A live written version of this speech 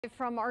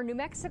From our New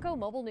Mexico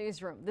mobile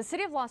newsroom, the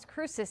city of Las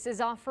Cruces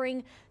is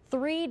offering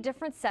 3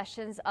 different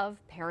sessions of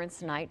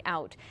Parents' Night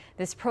Out.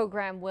 This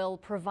program will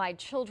provide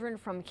children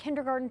from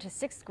kindergarten to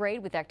 6th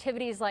grade with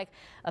activities like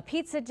a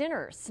pizza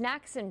dinner,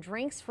 snacks and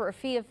drinks for a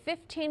fee of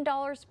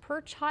 $15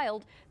 per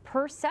child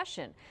per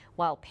session,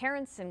 while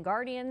parents and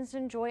guardians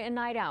enjoy a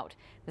night out.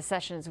 The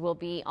sessions will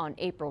be on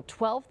April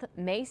 12th,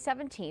 May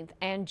 17th,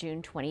 and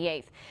June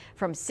 28th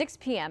from 6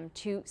 p.m.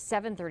 to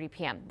 7:30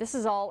 p.m. This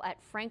is all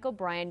at Frank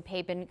O'Brien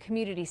Papen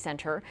Community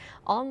Center.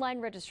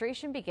 Online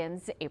registration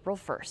begins April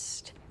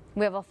 1st.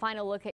 We have a final look at